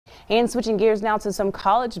And switching gears now to some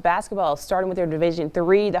college basketball, starting with their Division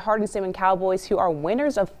III, the Hardin-Simmons Cowboys, who are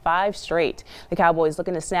winners of 5 straight. The Cowboys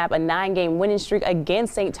looking to snap a 9-game winning streak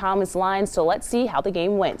against St. Thomas Lions, so let's see how the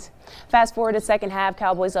game went. Fast forward to second half,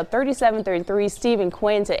 Cowboys up 37-33. Stephen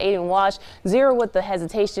Quinn to Aiden Wash, 0 with the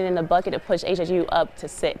hesitation in the bucket to push HSU up to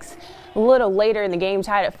 6. A little later in the game,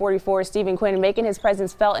 tied at 44, Stephen Quinn making his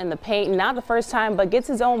presence felt in the paint, not the first time, but gets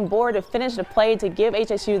his own board to finish the play to give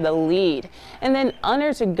HSU the lead. And then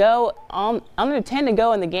under 10 to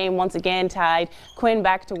go in the game, once again tied. Quinn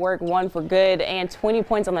back to work, 1 for good, and 20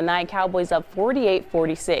 points on the night. Cowboys up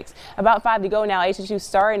 48-46. About 5 to go now. HSU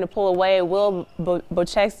starting to pull away. Will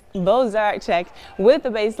Bozarchek with the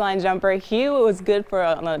baseline jumper. He was good for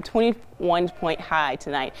a 21-point high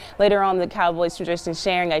tonight. Later on, the Cowboys tradition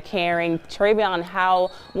sharing a carrying Travion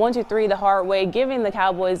Howell 1-3 the hard way, giving the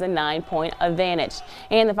Cowboys a 9-point advantage.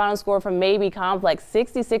 And the final score from Maybe Complex,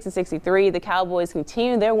 66-63. The Cowboys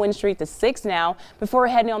continue their win streak to 6 now before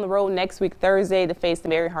heading on the road next week Thursday to face the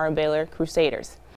Mary Hardin-Baylor Crusaders.